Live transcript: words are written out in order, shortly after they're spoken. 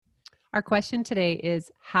Our question today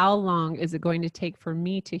is, how long is it going to take for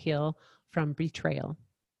me to heal from betrayal?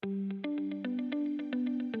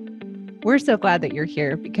 We're so glad that you're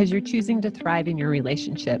here because you're choosing to thrive in your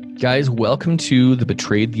relationship. Guys, welcome to The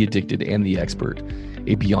Betrayed, the Addicted, and the Expert,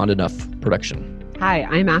 a Beyond Enough production. Hi,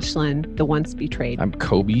 I'm Ashlyn, the once betrayed. I'm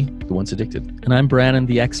Kobe, the once addicted. And I'm Brandon,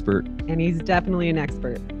 the expert. And he's definitely an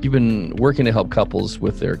expert. You've been working to help couples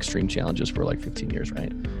with their extreme challenges for like 15 years,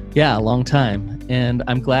 right? Yeah, a long time. And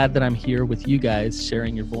I'm glad that I'm here with you guys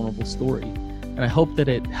sharing your vulnerable story. And I hope that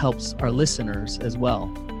it helps our listeners as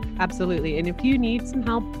well. Absolutely. And if you need some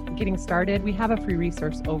help getting started, we have a free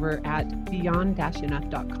resource over at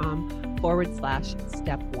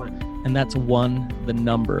beyond-enough.com/step 1. And that's 1, the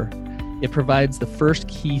number. It provides the first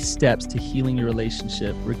key steps to healing your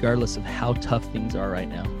relationship, regardless of how tough things are right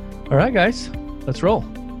now. All right, guys, let's roll.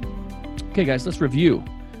 Okay, guys, let's review.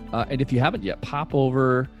 And if you haven't yet, pop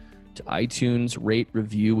over to iTunes, rate,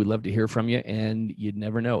 review. We'd love to hear from you. And you'd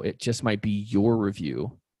never know, it just might be your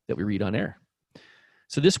review that we read on air.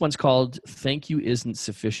 So this one's called Thank You Isn't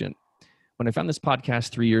Sufficient. When I found this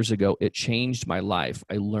podcast 3 years ago, it changed my life.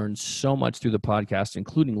 I learned so much through the podcast,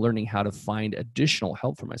 including learning how to find additional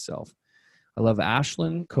help for myself. I love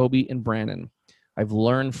Ashlyn, Kobe, and Brandon. I've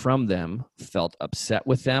learned from them, felt upset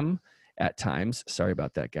with them at times. Sorry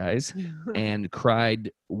about that, guys. And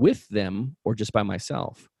cried with them or just by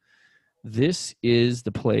myself. This is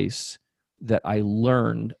the place that I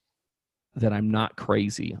learned that I'm not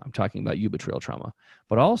crazy. I'm talking about you, betrayal trauma,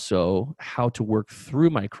 but also how to work through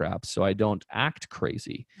my crap so I don't act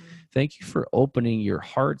crazy. Thank you for opening your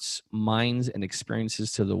hearts, minds, and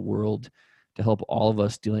experiences to the world to help all of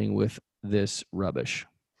us dealing with this rubbish.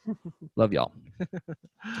 Love y'all.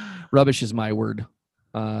 Rubbish is my word,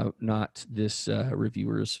 not this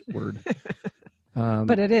reviewer's word.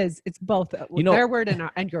 But it is. It's both their word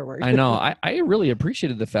and your word. I know. I really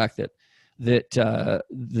appreciated the fact that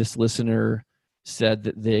this listener said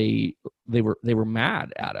that they were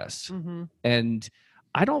mad at us. Mm-hmm. And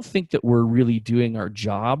I don't think that we're really doing our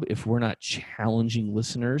job if we're not challenging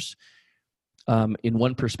listeners in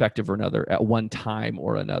one perspective or another at one time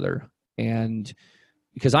or another. And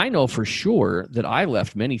because I know for sure that I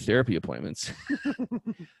left many therapy appointments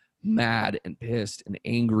mad and pissed and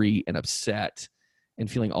angry and upset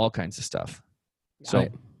and feeling all kinds of stuff. So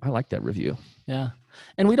I like that review. Yeah.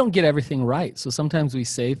 And we don't get everything right. So sometimes we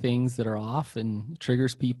say things that are off and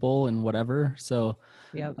triggers people and whatever. So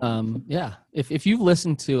if you've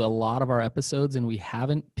listened to a lot of our episodes and we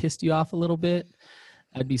haven't pissed you off a little bit,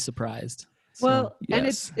 I'd be surprised. Well, and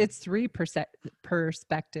it's 3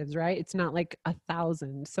 perspectives, right? It's not like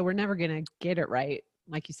 1,000. So we're never going to get it right.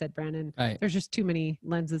 Like you said, Brandon, right. There's just too many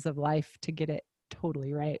lenses of life to get it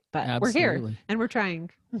totally right. But Absolutely. We're here and we're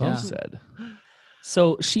trying. Well said.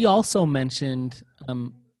 So she also mentioned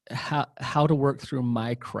how to work through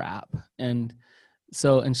my crap. And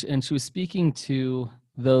so, she was speaking to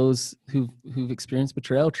those who've experienced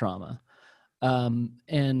betrayal trauma.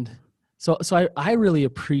 So I really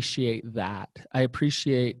appreciate that. I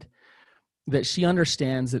appreciate that she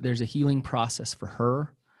understands that there's a healing process for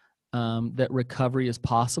her, that recovery is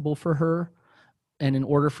possible for her. And in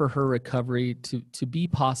order for her recovery to be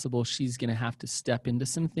possible, she's going to have to step into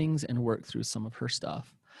some things and work through some of her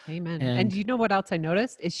stuff. Amen. And you know what else I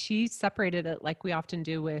noticed is she separated it like we often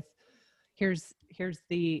do with here's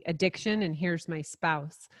the addiction and here's my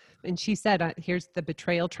spouse. And she said, here's the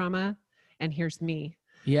betrayal trauma and here's me.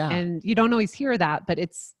 Yeah. And you don't always hear that, but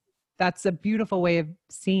that's a beautiful way of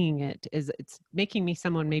seeing it. Is it's making me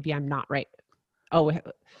someone maybe I'm not right. Oh,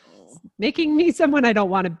 making me someone I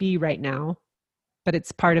don't want to be right now, but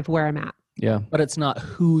it's part of where I'm at. Yeah. But it's not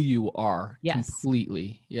who you are. Yes.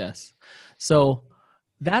 Completely. Yes. So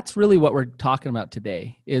that's really what we're talking about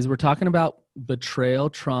today is we're talking about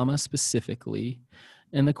betrayal trauma specifically.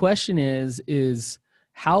 And the question is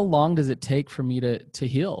how long does it take for me to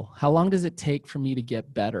heal? How long does it take for me to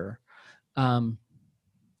get better? So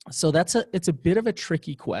it's a bit of a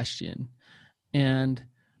tricky question. And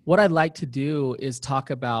what I'd like to do is talk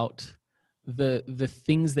about the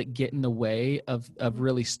things that get in the way of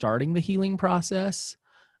really starting the healing process.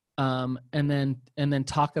 And then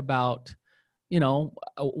talk about,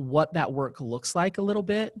 what that work looks like a little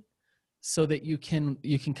bit so that you can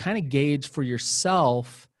kind of gauge for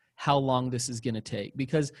yourself how long this is going to take,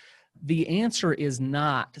 because the answer is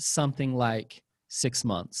not something like 6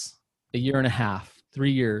 months, a year and a half,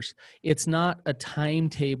 3 years. It's not a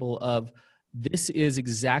timetable of this is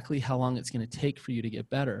exactly how long it's going to take for you to get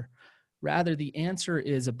better. Rather, the answer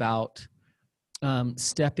is about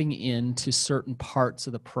stepping into certain parts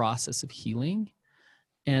of the process of healing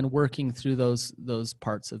and working through those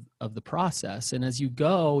parts of the process. And as you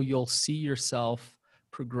go, you'll see yourself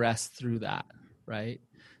progress through that, right?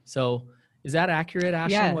 So is that accurate, Ashlyn?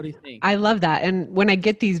 Yeah, What do you think? I love that. And when I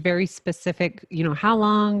get these very specific, how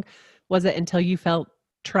long was it until you felt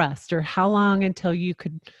trust, or how long until you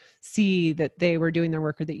could see that they were doing their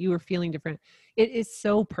work or that you were feeling different? It is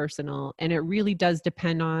so personal, and it really does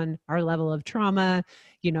depend on our level of trauma,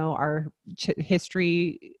 our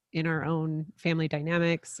history in our own family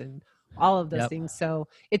dynamics and all of those Yep. things. So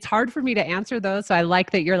it's hard for me to answer those. So I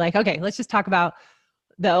like that you're like, okay, let's just talk about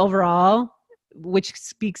the overall, which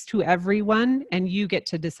speaks to everyone, and you get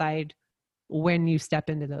to decide when you step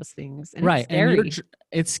into those things. And Right. it's scary.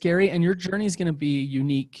 It's scary, and your journey is going to be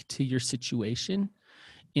unique to your situation.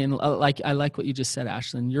 In I like what you just said,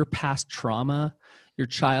 Ashlyn, your past trauma, your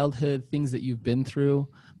childhood, things that you've been through,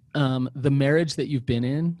 the marriage that you've been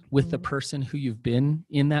in with the person who you've been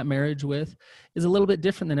in that marriage with is a little bit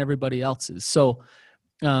different than everybody else's. So,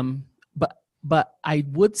 but I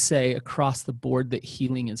would say across the board that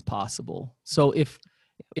healing is possible. So if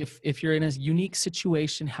you're in a unique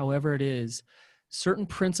situation, however it is, certain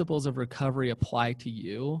principles of recovery apply to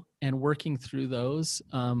you, and working through those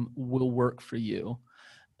will work for you.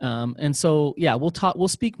 And so, yeah, we'll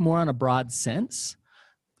speak more on a broad sense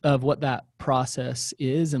of what that process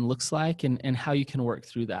is and looks like, and how you can work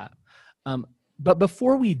through that. But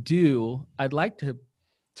before we do, I'd like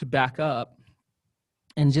to back up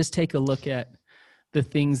and just take a look at the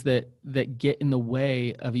things that get in the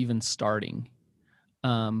way of even starting.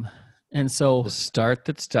 And so The start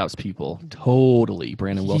that stops people. Totally.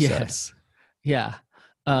 Brandon, well said. yes. Yeah.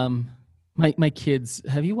 My kids,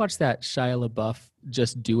 have you watched that Shia LaBeouf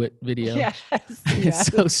Just Do It video? Yes. It's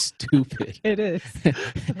so stupid. It is.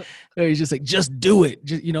 He's just like, just do it.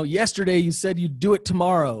 Just, yesterday you said you'd do it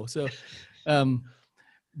tomorrow. So,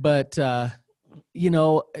 but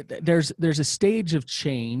there's a stage of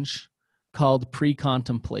change called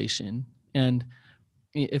pre-contemplation. And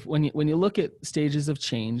when you look at stages of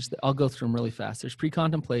change, I'll go through them really fast. There's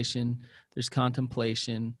pre-contemplation, there's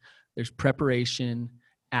contemplation, there's preparation,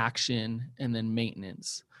 action, and then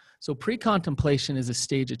maintenance. So pre-contemplation is a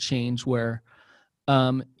stage of change where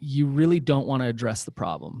you really don't want to address the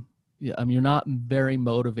problem. You're not very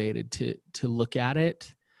motivated to look at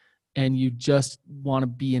it, and you just want to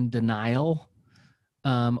be in denial,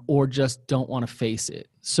 or just don't want to face it.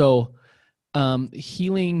 So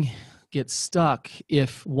healing gets stuck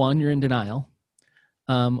if, one, you're in denial,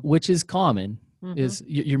 which is common. Is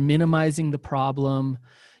you're minimizing the problem.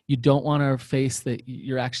 You don't want to face that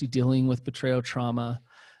you're actually dealing with betrayal trauma.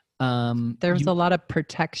 There's a lot of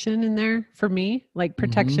protection in there for me, like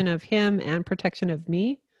protection of him and protection of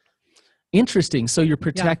me. Interesting. So you're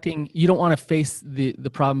protecting, you don't want to face the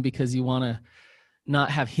problem because you want to not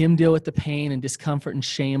have him deal with the pain and discomfort and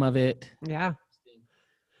shame of it. Yeah.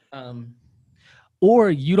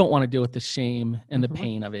 Or you don't want to deal with the shame and the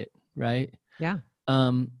pain of it, right? Yeah.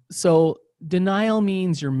 So denial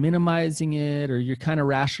means you're minimizing it, or you're kind of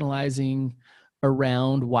rationalizing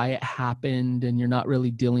around why it happened, and you're not really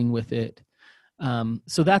dealing with it.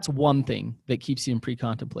 So that's one thing that keeps you in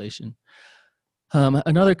pre-contemplation.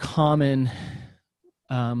 Another common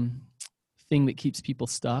thing that keeps people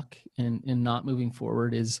stuck and not moving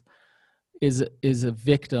forward is a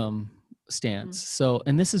victim stance. So,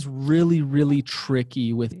 and this is really, really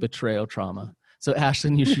tricky with betrayal trauma. So,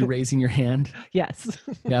 Ashlyn, you should be raising your hand. Yes.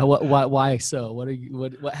 Yeah. Why so?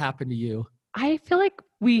 What happened to you? I feel like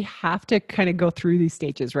we have to kind of go through these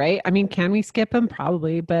stages, right? I mean, can we skip them?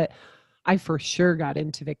 Probably, but I for sure got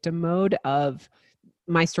into victim mode of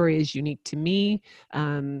my story is unique to me.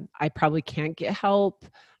 I probably can't get help.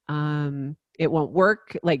 It won't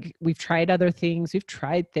work. Like, we've tried other things. We've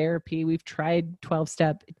tried therapy. We've tried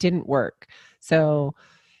 12-step. It didn't work. So,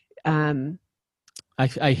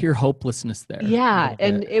 I hear hopelessness there. yeah.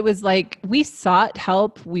 And it was like, we sought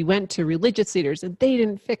help. We went to religious leaders and they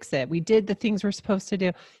didn't fix it. We did the things we're supposed to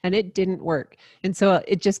do and it didn't work. And so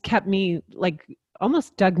it just kept me, like,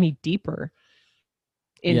 almost dug me deeper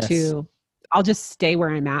into, I'll just stay where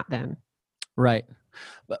I'm at then. Right.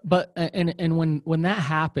 But when that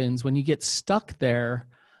happens, when you get stuck there,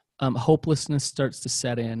 hopelessness starts to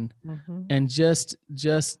set in, and just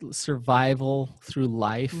survival through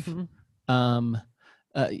life. I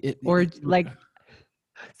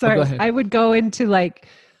would go into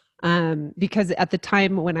because at the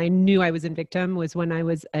time when I knew I was in victim was when I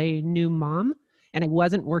was a new mom and I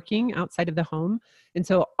wasn't working outside of the home. And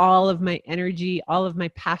so all of my energy, all of my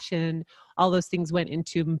passion, all those things went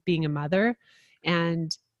into being a mother.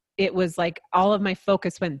 And it was like all of my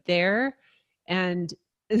focus went there. And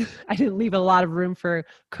I didn't leave a lot of room for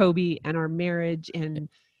Kobe and our marriage. And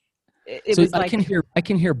it So was like, I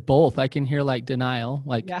can hear both. I can hear like denial,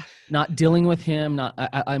 like yeah, not dealing with him.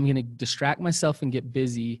 I'm going to distract myself and get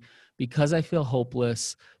busy because I feel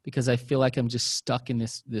hopeless, because I feel like I'm just stuck in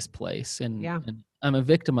this place, and I'm a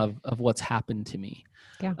victim of what's happened to me.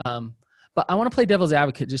 Yeah. But I want to play devil's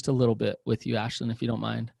advocate just a little bit with you, Ashlyn, if you don't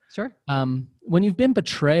mind. Sure. When you've been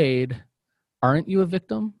betrayed, aren't you a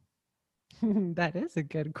victim? That is a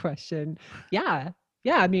good question. Yeah.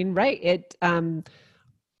 Yeah. I mean, right.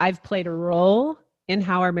 I've played a role in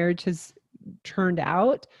how our marriage has turned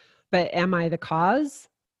out, but am I the cause?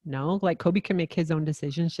 No, like Kobe can make his own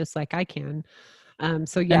decisions just like I can.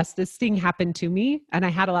 So yes, this thing happened to me, and I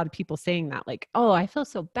had a lot of people saying that, like, oh, I feel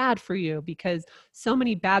so bad for you because so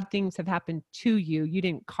many bad things have happened to you. You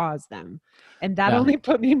didn't cause them. And that only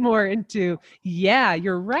put me more into, yeah,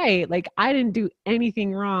 you're right. Like, I didn't do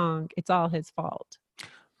anything wrong. It's all his fault.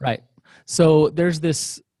 Right. So there's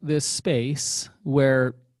this space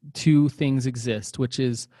where two things exist, which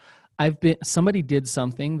is somebody did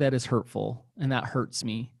something that is hurtful and that hurts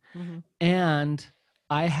me. Mm-hmm. And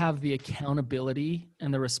I have the accountability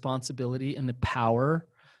and the responsibility and the power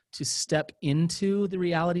to step into the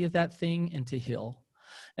reality of that thing and to heal.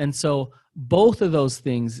 And so both of those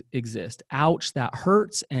things exist. Ouch, that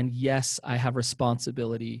hurts. And yes, I have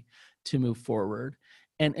responsibility to move forward.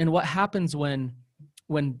 And what happens when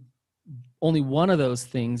only one of those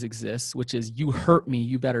things exists, which is you hurt me,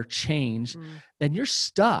 you better change, then you're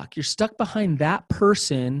stuck. You're stuck behind that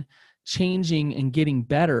person changing and getting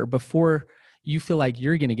better before you feel like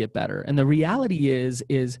you're going to get better. And the reality is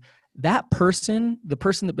that person, the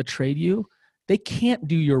person that betrayed you, they can't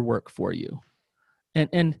do your work for you.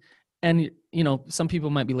 And you know, some people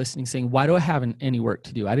might be listening saying, why do I have any work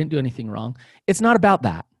to do? I didn't do anything wrong. It's not about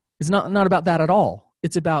that. It's not about that at all.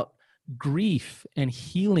 It's about grief and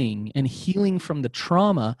healing from the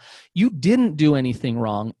trauma. You didn't do anything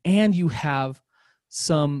wrong, and you have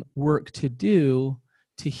some work to do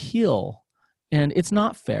to heal. And it's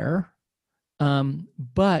not fair,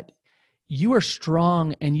 but you are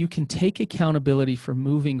strong and you can take accountability for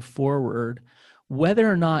moving forward, whether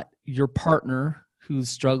or not your partner who's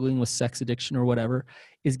struggling with sex addiction or whatever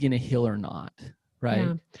is going to heal or not. Right.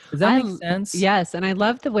 Yeah. Does that make sense? Yes. And I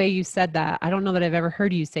love the way you said that. I don't know that I've ever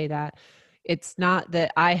heard you say that. It's not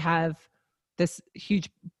that I have this huge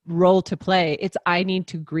role to play. It's I need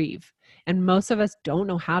to grieve. And most of us don't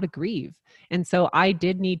know how to grieve. And so I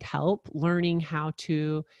did need help learning how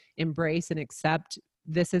to embrace and accept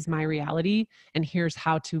this is my reality and here's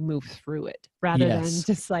how to move through it, rather than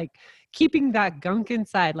just like keeping that gunk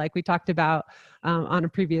inside, like we talked about on a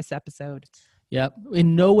previous episode. Yep.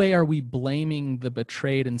 In no way are we blaming the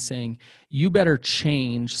betrayed and saying, you better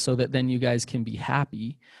change so that then you guys can be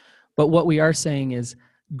happy. But what we are saying is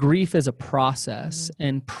grief is a process,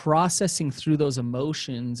 and processing through those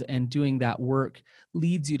emotions and doing that work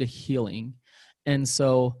leads you to healing. And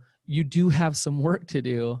so you do have some work to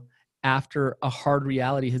do after a hard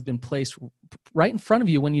reality has been placed right in front of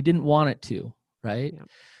you when you didn't want it to, right? Yeah.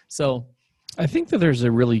 So I think that there's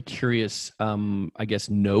a really curious, I guess,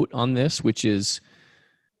 note on this, which is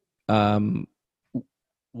when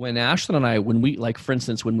Ashlyn and I, when we, like, for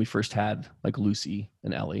instance, when we first had like Lucy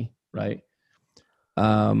and Ellie, right?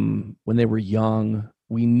 When they were young,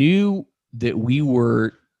 we knew that we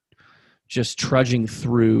were just trudging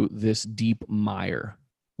through this deep mire.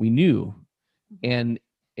 We knew, and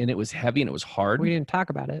it was heavy and it was hard. We didn't talk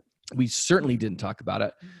about it. We certainly didn't talk about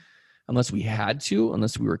it unless we had to,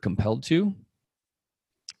 unless we were compelled to.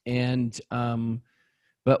 And,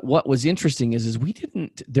 but what was interesting is we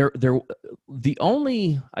didn't, the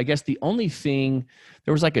only thing,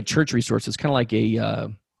 there was like a church resource. It's kind of like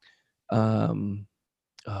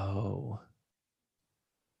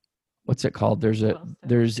what's it called? There's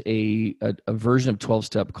a version of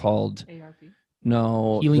 12-step called ARP.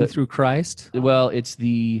 No, Healing Through Christ. Well, it's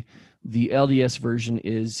the LDS version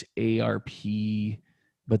is ARP,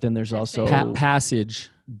 but then there's also Passage,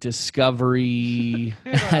 Discovery.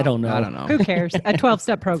 I don't know. Who cares? A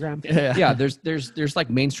 12-step program. Yeah. There's like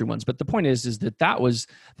mainstream ones, but the point is that was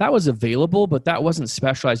available, but that wasn't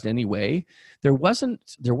specialized in any way. There wasn't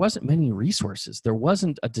many resources. There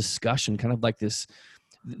wasn't a discussion, kind of like this.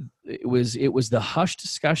 It was the hush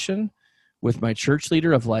discussion with my church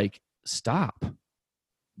leader of like, stop,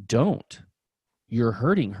 don't, you're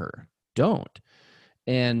hurting her, don't.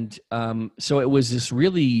 And so it was this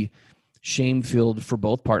really shame-filled for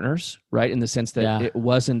both partners, right? In the sense that it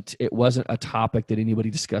wasn't a topic that anybody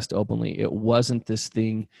discussed openly. It wasn't this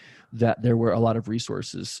thing that there were a lot of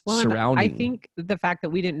resources surrounding. I think the fact that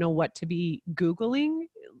we didn't know what to be Googling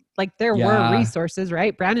Like there were Yeah. resources,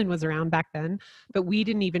 right? Brandon was around back then, but we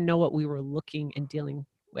didn't even know what we were looking and dealing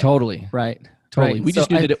with. Totally. Right. Totally. Right. We just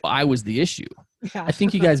So knew that I was the issue. Yeah. I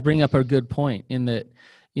think you guys bring up a good point in that,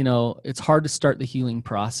 it's hard to start the healing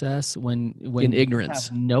process when In you ignorance.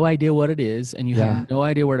 have no idea what it is and you Yeah. have no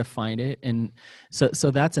idea where to find it. And so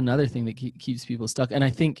that's another thing that keeps people stuck. And I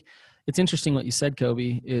think it's interesting what you said,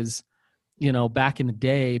 Kobe, is, back in the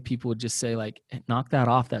day, people would just say like, knock that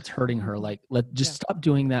off. That's hurting her. Like, just stop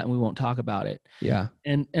doing that and we won't talk about it. Yeah.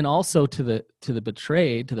 And also to the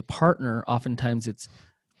betrayed, to the partner, oftentimes it's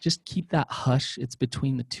just keep that hush. It's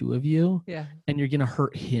between the two of you. Yeah. And you're going to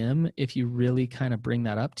hurt him if you really kind of bring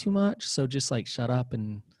that up too much. So just like shut up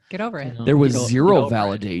and Get over it. There was get zero over it.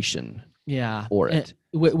 validation. Yeah. For it.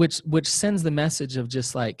 Which sends the message of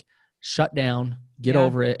just like, shut down, get Yeah.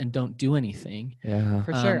 over it, and don't do anything. Yeah.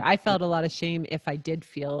 For sure. I felt a lot of shame if I did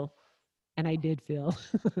feel, and I did feel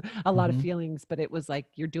a lot of feelings, but it was like,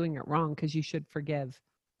 you're doing it wrong because you should forgive.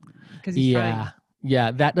 Because he's trying. Yeah.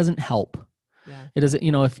 That doesn't help. Yeah. It doesn't,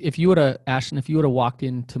 if you would have, Ashton, if you would have walked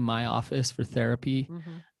into my office for therapy,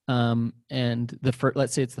 and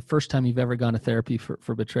let's say it's the first time you've ever gone to therapy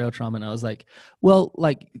for betrayal trauma, and I was like, well,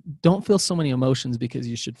 like, don't feel so many emotions because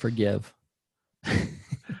you should forgive.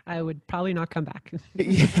 I would probably not come back.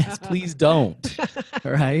 Yes, please don't.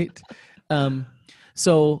 All right.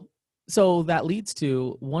 So that leads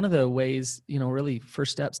to one of the ways, really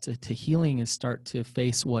first steps to healing is start to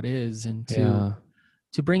face what is and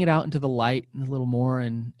to bring it out into the light a little more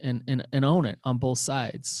and own it on both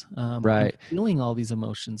sides. Right. I'm feeling all these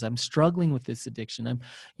emotions. I'm struggling with this addiction. I'm,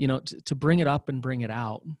 to bring it up and bring it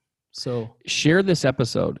out. So share this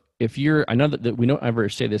episode. I know that we don't ever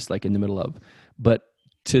say this like in the middle of, but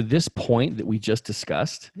to this point that we just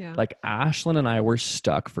discussed, like Ashlyn and I were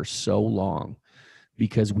stuck for so long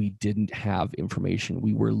because we didn't have information.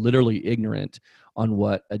 We were literally ignorant on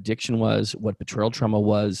what addiction was, what betrayal trauma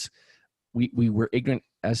was. We were ignorant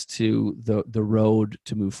as to the road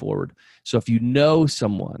to move forward. So if you know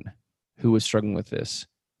someone who is struggling with this,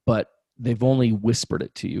 but they've only whispered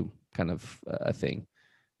it to you, kind of a thing,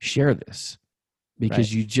 share this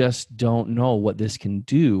because you just don't know what this can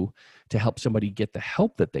do to help somebody get the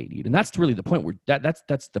help that they need. And that's really the point where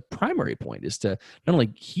that's the primary point, is to not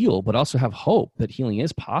only heal, but also have hope that healing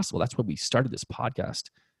is possible. That's what we started this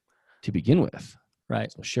podcast to begin with.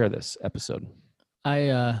 Right. So share this episode.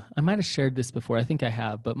 I might have shared this before. I think I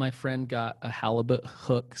have, but my friend got a halibut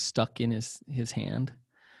hook stuck in his hand.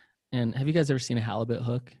 And have you guys ever seen a halibut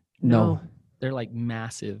hook? No. They're like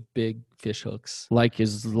massive, big fish hooks. Like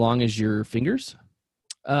as long as your fingers?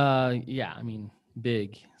 Yeah, I mean,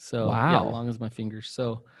 big. So wow. Yeah, as long as my fingers.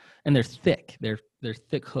 So, and they're thick. They're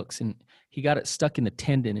thick hooks, and he got it stuck in the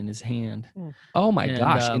tendon in his hand. Oh my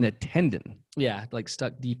gosh, in a tendon. Yeah, like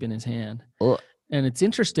stuck deep in his hand. Ugh. And it's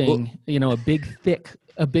interesting, a big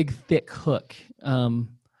thick hook.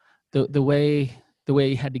 The way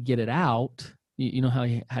he had to get it out, you know how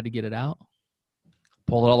he had to get it out?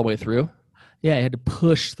 Pull it all the way through? Yeah, he had to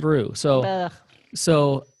push through.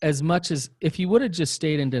 So as much as if he would have just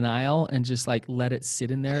stayed in denial and just like let it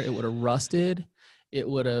sit in there, it would have rusted, it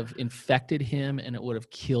would have infected him, and it would have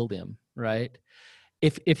killed him, right?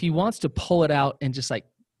 If he wants to pull it out and just like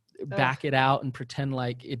back it out and pretend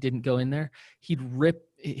like it didn't go in there, he'd rip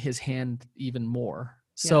his hand even more.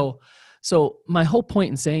 So my whole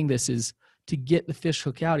point in saying this is to get the fish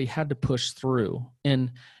hook out, he had to push through.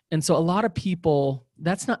 And so a lot of people,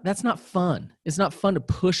 that's not fun. It's not fun to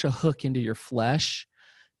push a hook into your flesh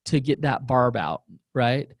to get that barb out,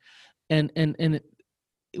 right? And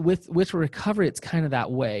with recovery, it's kind of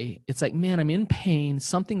that way. It's like, man, I'm in pain.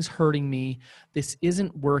 Something's hurting me. This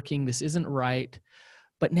isn't working. This isn't right.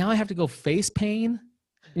 But now I have to go face pain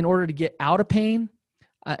in order to get out of pain.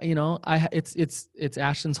 It's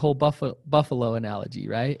Ashton's whole buffalo analogy,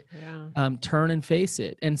 right? Yeah. Turn and face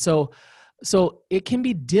it. And so it can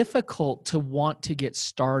be difficult to want to get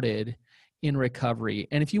started in recovery.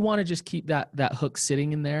 And if you want to just keep that hook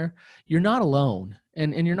sitting in there, you're not alone,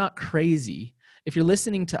 and you're not crazy. If you're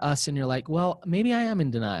listening to us and you're like, well, maybe I am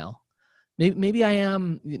in denial. Maybe I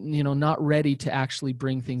am, not ready to actually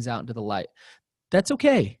bring things out into the light. That's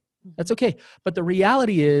okay. That's okay. But the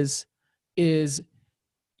reality is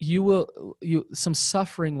some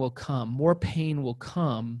suffering will come, more pain will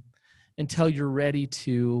come until you're ready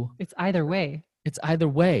to. It's either way.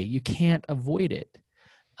 You can't avoid it.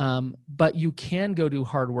 But you can go do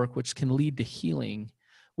hard work, which can lead to healing,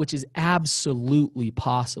 which is absolutely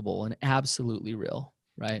possible and absolutely real.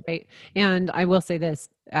 Right. Right. And I will say this,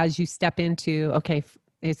 as you step into, okay,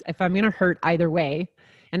 if I'm going to hurt either way,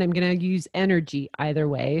 and I'm going to use energy either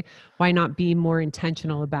way. Why not be more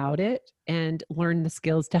intentional about it and learn the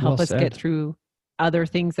skills to help Well us get said. through other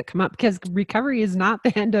things that come up? Because recovery is not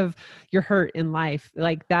the end of your hurt in life.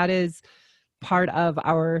 Like, that is part of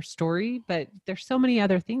our story, but there's so many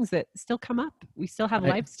other things that still come up. We still have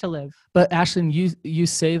Right. lives to live. But Ashlyn, you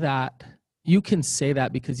say that, you can say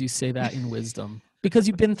that because you say that in wisdom, because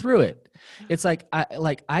you've been through it. It's like I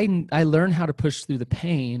learned how to push through the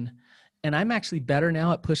pain, and I'm actually better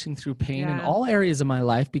now at pushing through pain in Yeah. all areas of my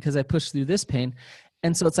life because I pushed through this pain.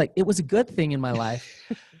 And so it's like it was a good thing in my life.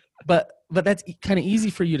 But that's kind of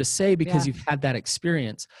easy for you to say because Yeah. you've had that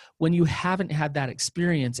experience. When you haven't had that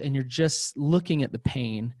experience and you're just looking at the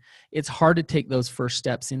pain, it's hard to take those first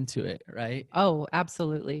steps into it, right? Oh,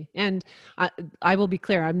 absolutely. And I will be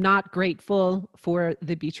clear, I'm not grateful for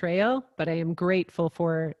the betrayal, but I am grateful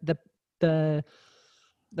for the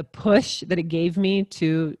push that it gave me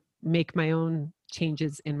to make my own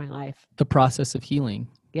changes in my life. The process of healing.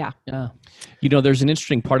 Yeah. Yeah. You know, there's an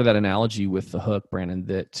interesting part of that analogy with the hook, Brandon,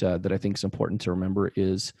 that I think is important to remember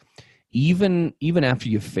is even after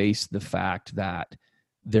you face the fact that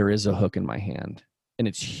there is a hook in my hand and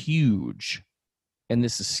it's huge and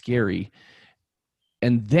this is scary,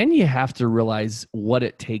 and then you have to realize what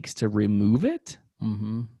it takes to remove it.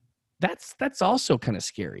 Mm-hmm. That's also kind of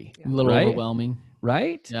scary, A little right? overwhelming.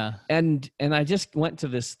 Right? Yeah. And I just went to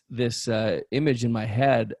this image in my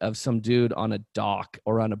head of some dude on a dock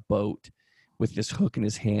or on a boat with this hook in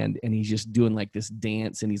his hand, and he's just doing like this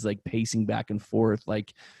dance, and he's like pacing back and forth,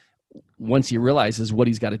 like once he realizes what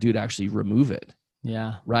he's got to do to actually remove it.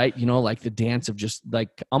 Yeah. Right? You know, like the dance of just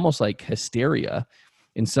like almost like hysteria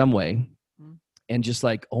in some way. And just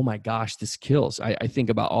like, oh my gosh, this kills. I think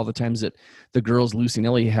about all the times that the girls, Lucy and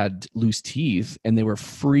Ellie, had loose teeth and they were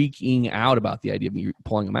freaking out about the idea of me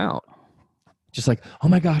pulling them out. Just like, oh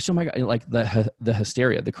my gosh, like the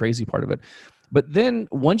hysteria, the crazy part of it. But then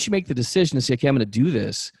once you make the decision to say, okay, I'm going to do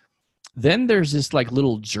this, then there's this like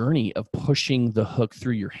little journey of pushing the hook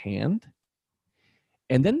through your hand.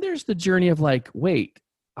 And then there's the journey of like, wait,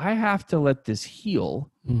 I have to let this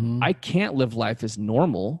heal. Mm-hmm. I can't live life as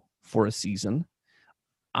normal for a season.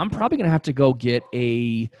 I'm probably going to have to go get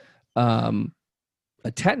a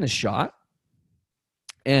tetanus shot,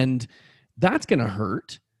 and that's going to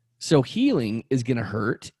hurt. So healing is going to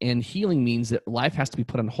hurt, and healing means that life has to be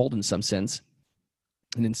put on hold in some sense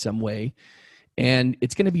and in some way, and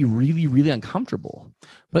it's going to be really, really uncomfortable.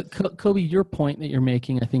 But Kobe, your point that you're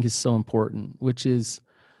making, I think, is so important, which is,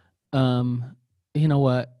 you know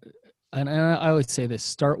what, and I always say this: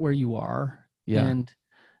 start where you are, Yeah. and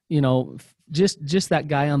you know, just that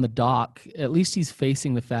guy on the dock, at least he's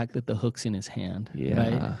facing the fact that the hook's in his hand. Yeah.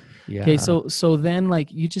 Right? Yeah. Okay. So then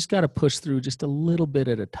like you just got to push through just a little bit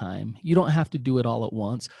at a time. You don't have to do it all at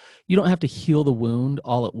once. You don't have to heal the wound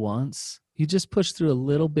all at once. You just push through a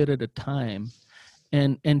little bit at a time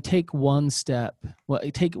and take one step. Well,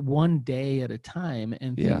 take one day at a time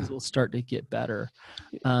and things will start to get better.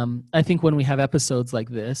 I think when we have episodes like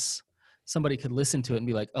this, somebody could listen to it and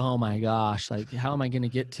be like, oh my gosh, like how am I going to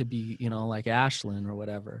get to be, you know, like Ashlyn or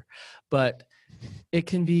whatever. But it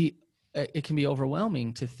can be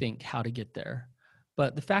overwhelming to think how to get there.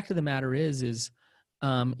 But the fact of the matter is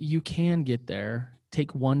you can get there.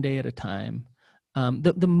 Take one day at a time.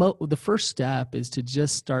 The first step is to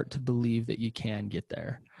just start to believe that you can get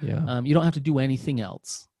there. Yeah. You don't have to do anything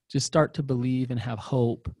else. Just start to believe and have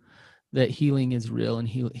hope that healing is real and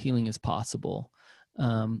healing is possible.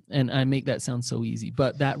 And I make that sound so easy,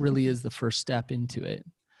 but that really is the first step into it.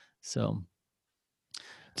 So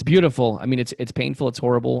it's beautiful. I mean, it's painful. It's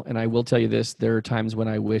horrible. And I will tell you this, there are times when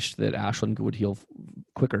I wish that Ashlyn would heal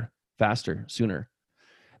quicker, faster, sooner.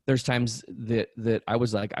 There's times that I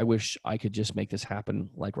was like, I wish I could just make this happen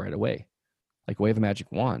like right away, like wave a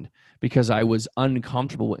magic wand, because I was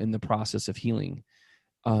uncomfortable in the process of healing.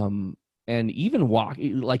 And even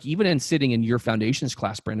in sitting in your foundations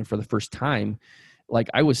class, Brandon, for the first time, like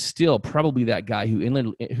I was still probably that guy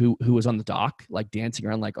who was on the dock, like dancing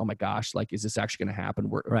around, like, oh my gosh, like, is this actually going to happen?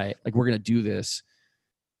 We're going to do this.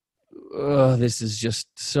 This is just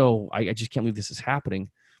so, I just can't believe this is happening.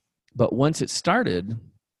 But once it started,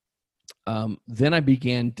 then I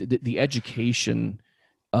began the education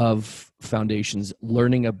of foundations,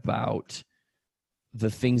 learning about the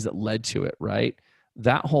things that led to it, right?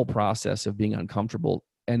 That whole process of being uncomfortable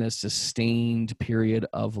and a sustained period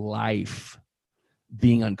of life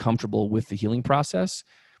being uncomfortable with the healing process,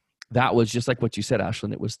 that was just like what you said,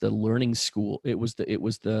 Ashlyn. It was the learning school. It was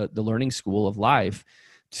the learning school of life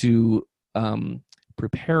to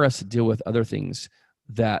prepare us to deal with other things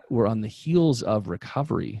that were on the heels of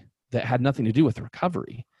recovery that had nothing to do with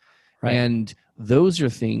recovery. Right. And those are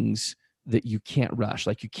things that you can't rush.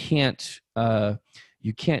 Like you can't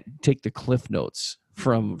take the cliff notes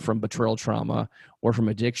from betrayal trauma or from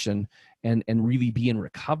addiction and really be in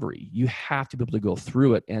recovery. You have to be able to go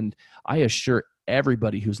through it. And I assure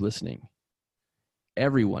everybody who's listening,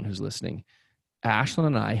 everyone who's listening, Ashlyn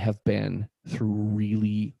and I have been through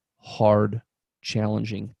really hard,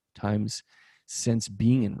 challenging times since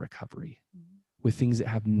being in recovery with things that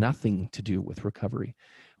have nothing to do with recovery.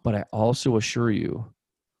 But I also assure you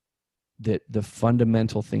that the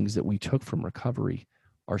fundamental things that we took from recovery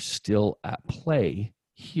are still at play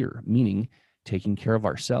here, meaning taking care of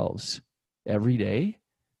ourselves every day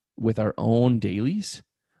with our own dailies.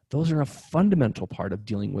 Those are a fundamental part of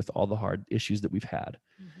dealing with all the hard issues that we've had.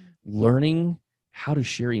 Learning how to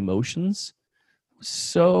share emotions was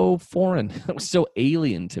so foreign. It was so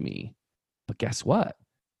alien to me. But guess what?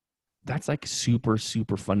 That's like super,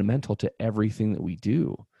 super fundamental to everything that we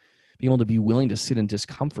do. Being able to be willing to sit in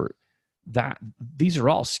discomfort. These are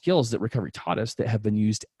all skills that recovery taught us that have been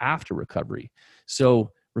used after recovery.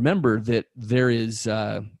 So remember that there is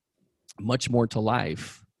much more to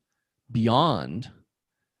life beyond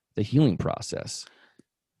the healing process.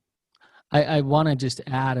 I want to just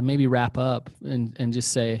add and maybe wrap up and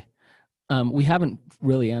just say, we haven't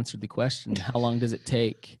really answered the question, how long does it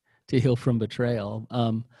take to heal from betrayal?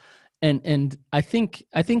 And I think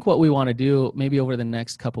what we want to do maybe over the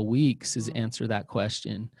next couple weeks is answer that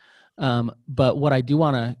question. But what I do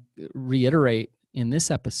want to reiterate in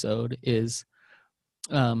this episode is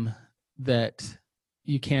that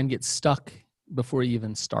you can get stuck before you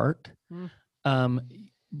even start.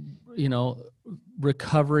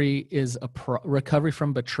 Recovery is recovery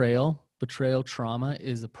from betrayal trauma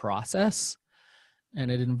is a process, and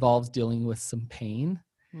it involves dealing with some pain.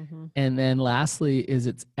 And then lastly is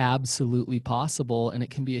it's absolutely possible, and it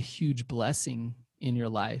can be a huge blessing in your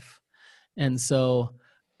life. And so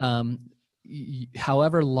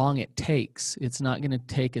however long it takes, it's not going to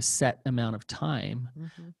take a set amount of time.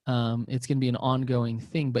 It's going to be an ongoing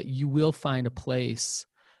thing, but you will find a place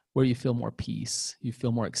where you feel more peace, you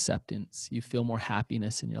feel more acceptance, you feel more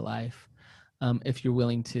happiness in your life, if you're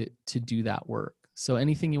willing to do that work. So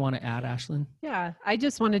anything you want to add, Ashlyn? Yeah, I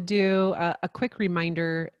just want to do a quick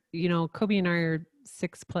reminder. Kobe and I are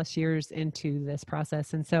 6+ years into this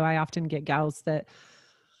process. And so I often get gals that,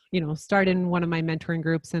 start in one of my mentoring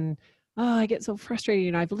groups and, I get so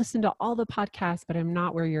frustrated. I've listened to all the podcasts, but I'm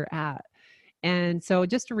not where you're at. And so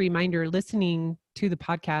just a reminder, listening to the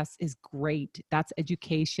podcast is great. That's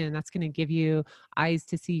education. That's going to give you eyes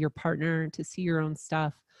to see your partner, to see your own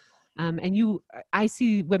stuff. I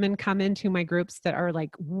see women come into my groups that are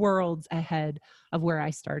like worlds ahead of where I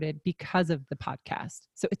started because of the podcast.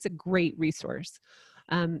 So it's a great resource.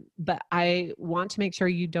 But I want to make sure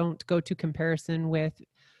you don't go to comparison with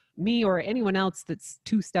me or anyone else that's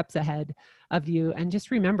 2 steps ahead of you. And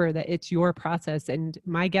just remember that it's your process. And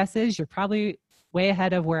my guess is you're probably way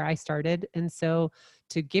ahead of where I started. And so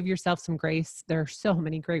to give yourself some grace, there are so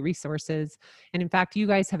many great resources. And in fact, you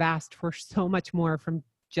guys have asked for so much more from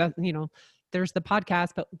just, there's the podcast,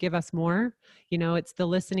 but give us more. It's the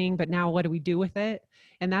listening, but now what do we do with it?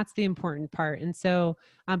 And that's the important part. And so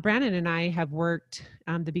Brandon and I have worked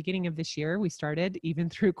the beginning of this year, we started even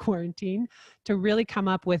through quarantine to really come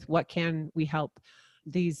up with what can we help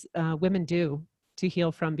these women do to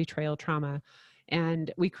heal from betrayal trauma.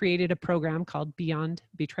 And we created a program called Beyond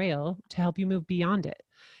Betrayal to help you move beyond it.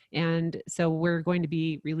 And so we're going to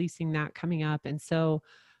be releasing that coming up. And so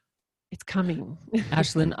it's coming.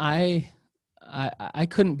 Ashlyn, I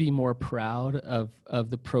couldn't be more proud of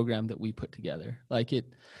the program that we put together. Like it,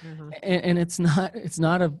 and it's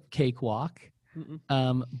not a cakewalk.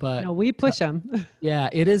 But no, we push them. Yeah,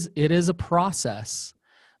 it is a process,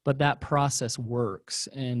 but that process works,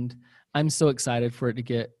 and I'm so excited for it to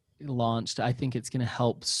get launched. I think it's going to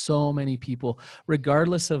help so many people,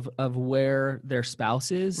 regardless of where their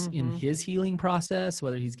spouse is in his healing process,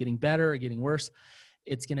 whether he's getting better or getting worse.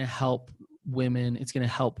 It's going to help women. It's going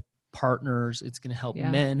to help partners. It's going to help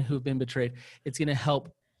men who've been betrayed. It's going to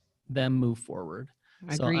help them move forward.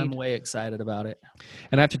 Agreed. So I'm way excited about it.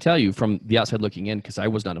 And I have to tell you from the outside looking in, because I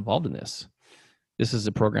was not involved in this, this is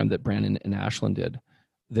a program that Brandon and Ashlyn did,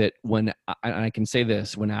 that when, and I can say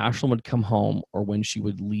this, when Ashlyn would come home or when she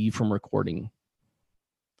would leave from recording,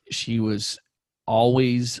 she was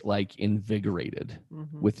always like invigorated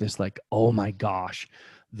with this, like, oh my gosh,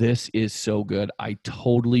 this is so good. I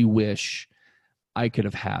totally wish I could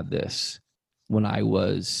have had this when I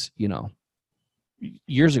was,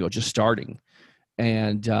 years ago, just starting.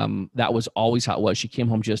 And that was always how it was. She came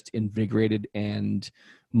home just invigorated and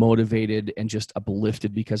motivated and just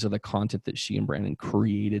uplifted because of the content that she and Brandon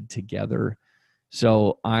created together.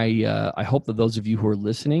 So I hope that those of you who are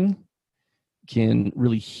listening can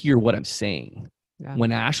really hear what I'm saying. Yeah.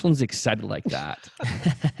 When Ashlyn's excited like that,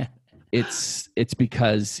 it's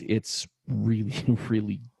because it's really,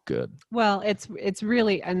 really good. Well, it's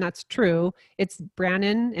really, and that's true. It's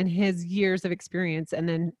Brandon and his years of experience, and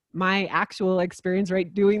then my actual experience,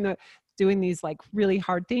 right? Doing these like really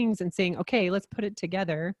hard things and saying, okay, let's put it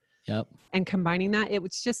together. Yep. And combining that,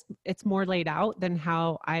 it's more laid out than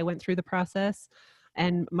how I went through the process.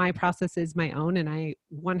 And my process is my own, and I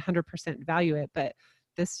 100% value it. But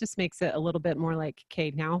this just makes it a little bit more like,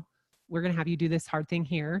 okay, now we're going to have you do this hard thing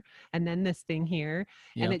here, and then this thing here.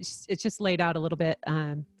 Yep. And it's just laid out a little bit,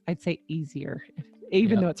 I'd say easier,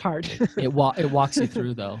 even though it's hard. It walks you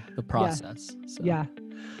through though, the process. So. Yeah.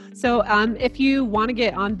 So if you want to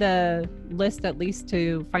get on the list, at least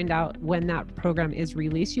to find out when that program is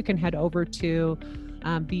released, you can head over to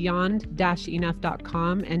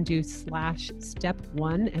beyond-enough.com and do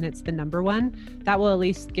 /step1, and it's the number 1. That will at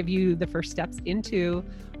least give you the first steps into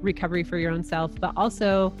recovery for your own self, but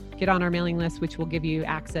also get on our mailing list, which will give you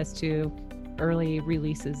access to early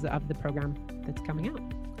releases of the program that's coming out.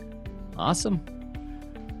 Awesome.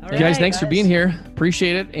 Guys, thanks for being here.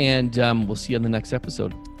 Appreciate it. And we'll see you on the next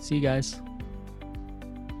episode. See you guys.